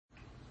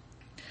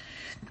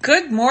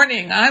Good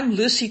morning. I'm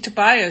Lucy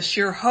Tobias,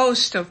 your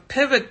host of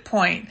Pivot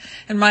Point,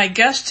 and my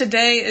guest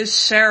today is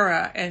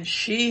Sarah, and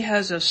she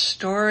has a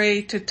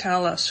story to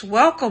tell us.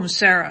 Welcome,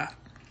 Sarah.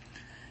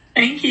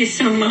 Thank you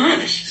so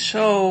much.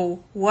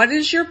 So, what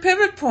is your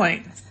pivot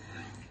point?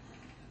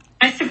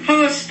 I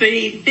suppose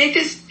the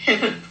biggest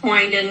pivot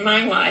point in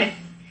my life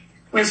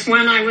was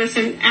when I was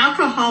in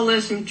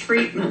alcoholism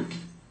treatment.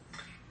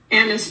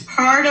 And as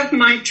part of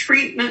my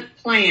treatment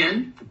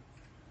plan,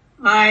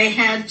 I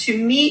had to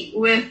meet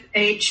with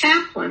a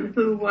chaplain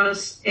who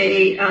was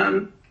a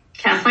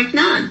Catholic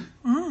nun.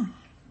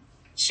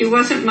 She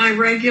wasn't my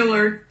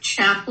regular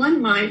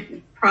chaplain. My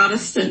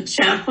Protestant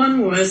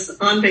chaplain was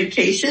on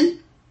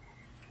vacation.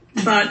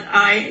 But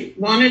I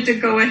wanted to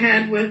go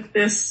ahead with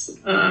this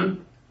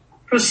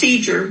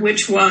procedure,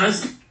 which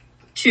was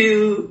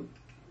to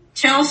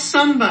tell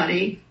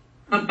somebody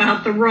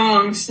about the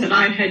wrongs that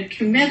I had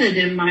committed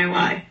in my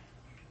life,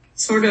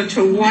 sort of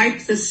to wipe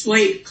the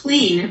slate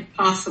clean if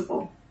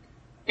possible.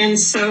 And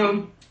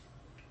so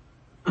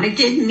I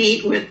did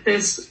meet with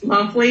this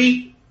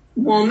lovely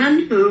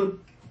woman who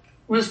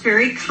was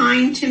very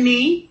kind to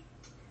me.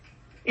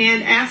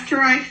 And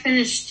after I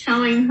finished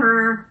telling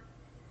her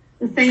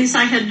the things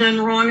I had done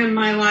wrong in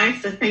my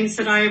life, the things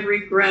that I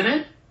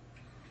regretted,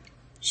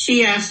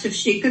 she asked if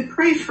she could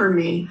pray for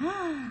me.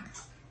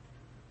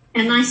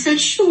 And I said,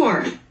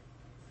 sure.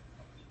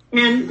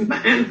 And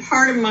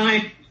part of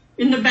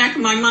in the back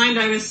of my mind,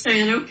 I was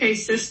saying, okay,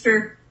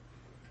 sister,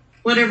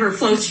 whatever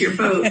floats your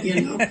boat,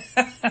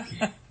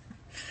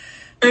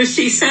 So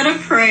she said a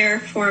prayer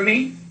for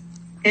me,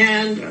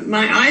 and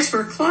my eyes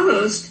were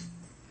closed,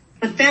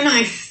 but then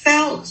I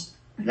felt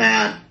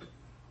that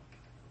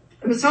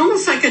it was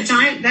almost like a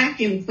giant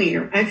vacuum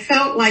cleaner. I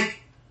felt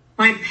like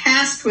my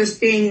past was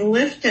being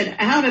lifted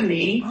out of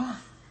me,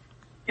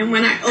 and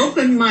when I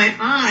opened my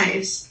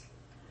eyes,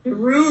 the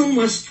room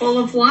was full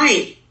of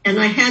light, and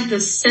I had the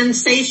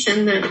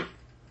sensation that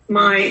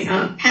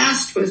my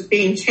past was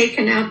being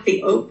taken out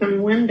the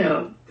open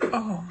window.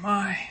 Oh,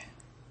 my.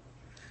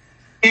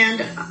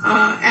 And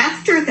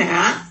after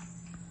that,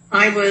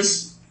 I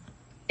was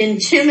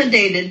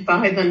intimidated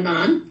by the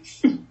nun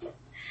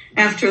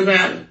after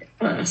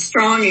that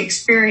strong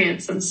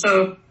experience. And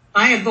so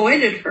I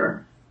avoided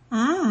her.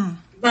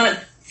 But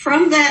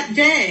from that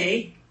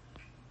day,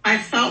 I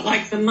felt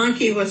like the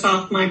monkey was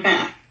off my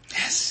back.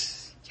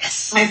 Yes.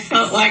 I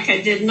felt like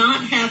I did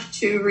not have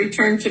to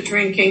return to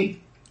drinking.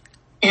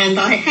 And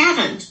I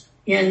haven't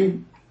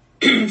in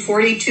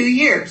 42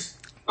 years,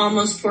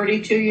 almost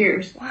 42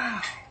 years.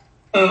 Wow.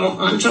 So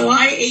on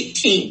July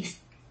 18th,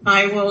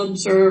 I will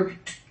observe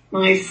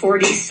my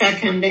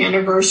 42nd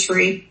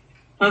anniversary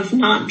of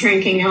not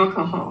drinking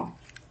alcohol.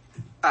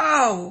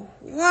 Oh,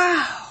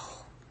 wow.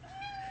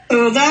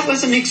 So that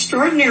was an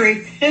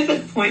extraordinary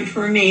pivot point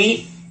for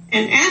me.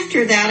 And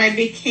after that, I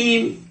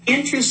became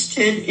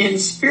interested in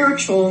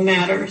spiritual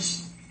matters.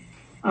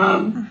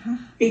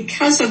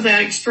 Because of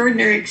that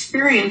extraordinary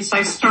experience,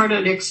 I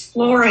started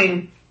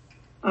exploring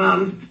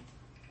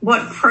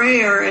what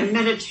prayer and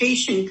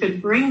meditation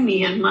could bring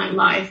me in my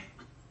life.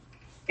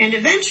 And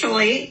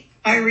eventually,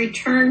 I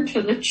returned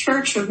to the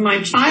church of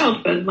my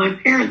childhood. My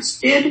parents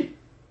did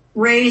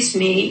raise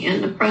me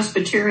in the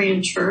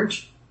Presbyterian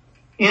church,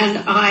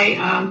 and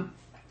I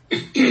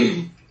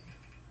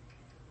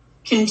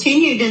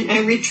continued and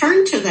I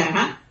returned to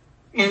that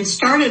and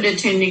started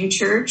attending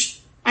church.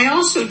 I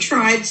also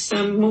tried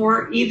some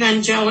more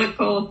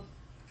evangelical,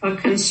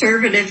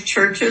 conservative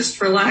churches,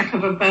 for lack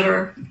of a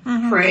better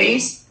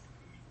phrase.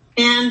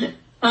 And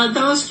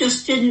those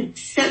just didn't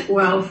fit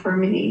well for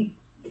me.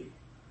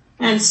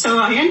 And so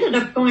I ended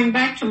up going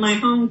back to my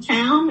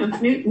hometown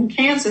of Newton,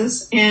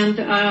 Kansas, and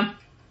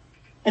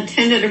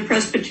attended a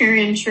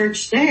Presbyterian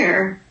church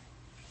there.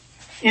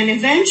 And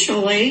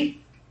eventually,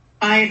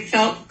 I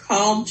felt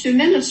called to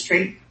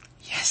ministry.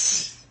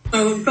 Yes.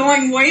 So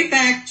going way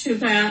back to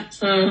that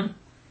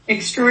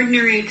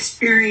extraordinary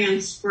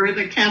experience where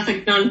the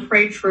Catholic nun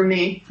prayed for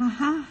me,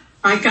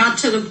 I got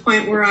to the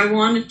point where I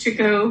wanted to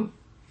go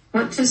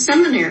to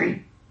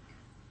seminary.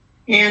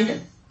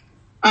 And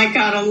I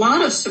got a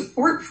lot of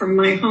support from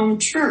my home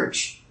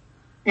church.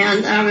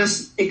 And I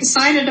was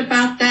excited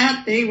about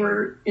that. They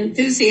were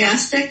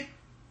enthusiastic.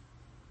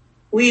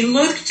 We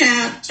looked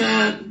at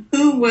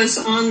who was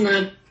on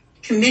the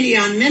committee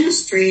on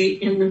ministry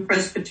in the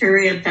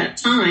presbytery at that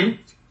time.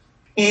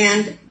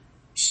 And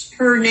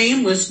her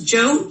name was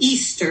Jo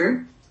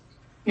Easter,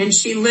 and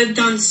she lived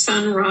on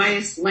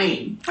Sunrise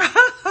Lane. So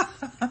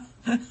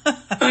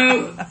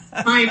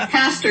my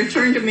pastor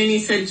turned to me and he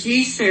said,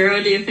 gee,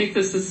 Sarah, do you think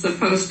this is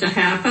supposed to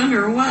happen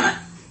or what?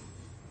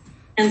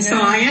 And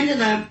so I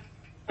ended up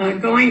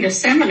going to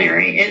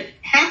seminary. It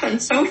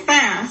happened so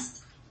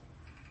fast,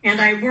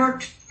 and I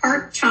worked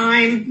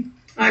part-time.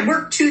 I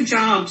worked 2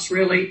 jobs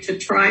really to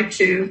try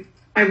to.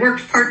 I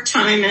worked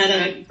part-time at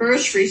a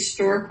grocery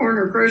store,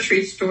 corner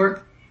grocery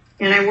store,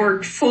 and I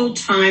worked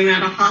full-time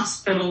at a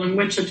hospital in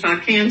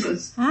Wichita,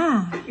 Kansas.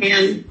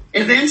 And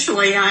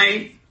eventually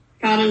I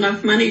got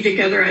enough money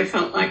together, I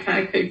felt like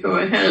I could go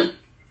ahead.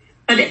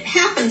 But it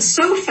happened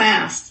so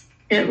fast,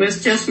 it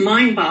was just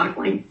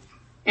mind-boggling.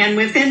 And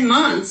within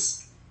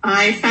months,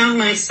 I found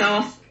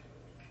myself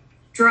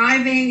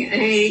driving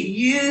a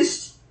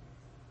used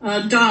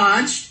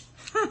Dodge,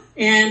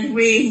 and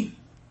we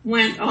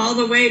went all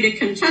the way to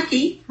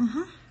Kentucky,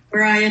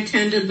 where I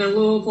attended the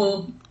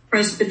Louisville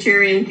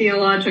Presbyterian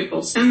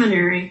Theological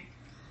Seminary,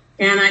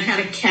 and I had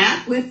a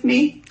cat with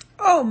me.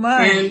 Oh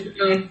my!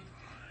 And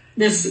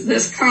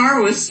this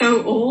car was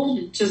so old,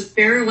 it just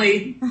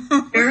barely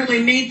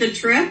made the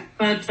trip,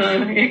 but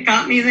it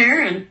got me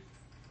there.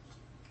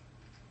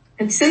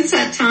 And since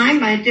that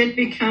time, I did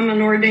become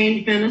an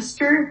ordained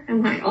minister,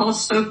 and I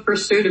also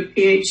pursued a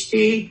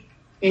PhD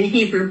in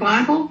Hebrew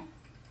Bible.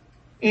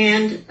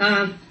 And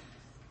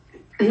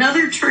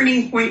another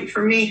turning point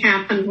for me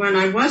happened when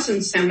I was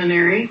in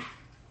seminary.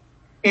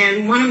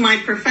 And one of my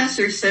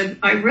professors said,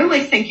 I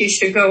really think you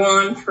should go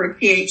on for a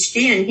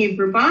PhD in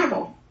Hebrew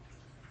Bible.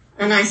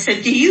 And I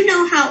said, do you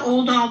know how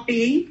old I'll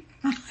be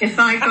if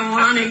I go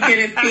on and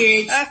get a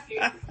PhD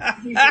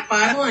in Hebrew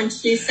Bible? And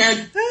she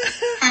said,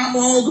 how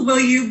old will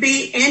you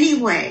be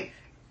anyway?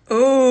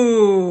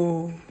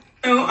 Oh.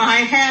 So I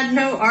had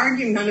no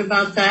argument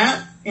about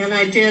that. And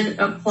I did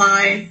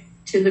apply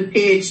to the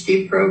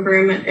PhD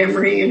program at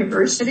Emory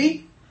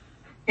University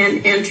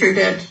and entered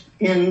it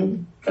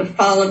in the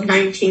fall of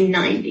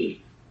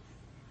 1990.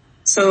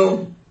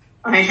 So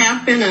I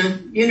have been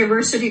a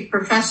university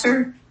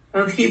professor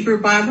of Hebrew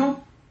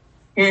Bible,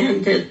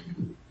 and it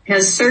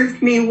has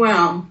served me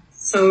well.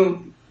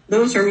 So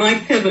those are my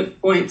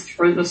pivot points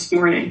for this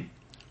morning.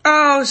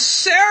 Oh,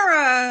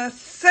 Sarah,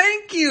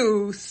 thank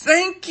you.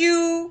 Thank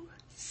you.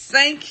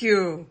 Thank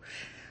you.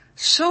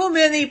 So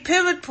many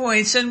pivot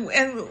points,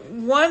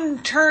 and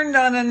one turned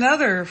on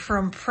another,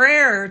 from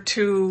prayer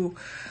to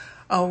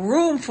a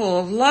room full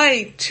of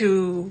light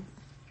to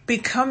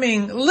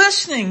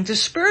listening to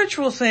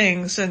spiritual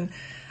things. And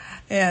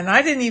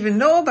I didn't even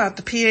know about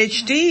the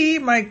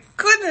PhD. My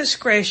goodness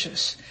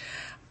gracious.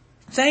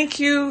 Thank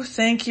you,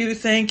 thank you,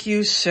 thank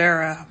you,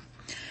 Sarah.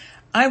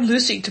 I'm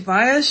Lucy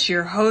Tobias,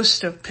 your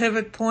host of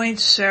Pivot Point.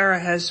 Sarah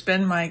has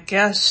been my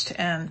guest,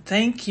 and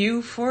thank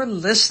you for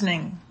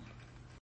listening.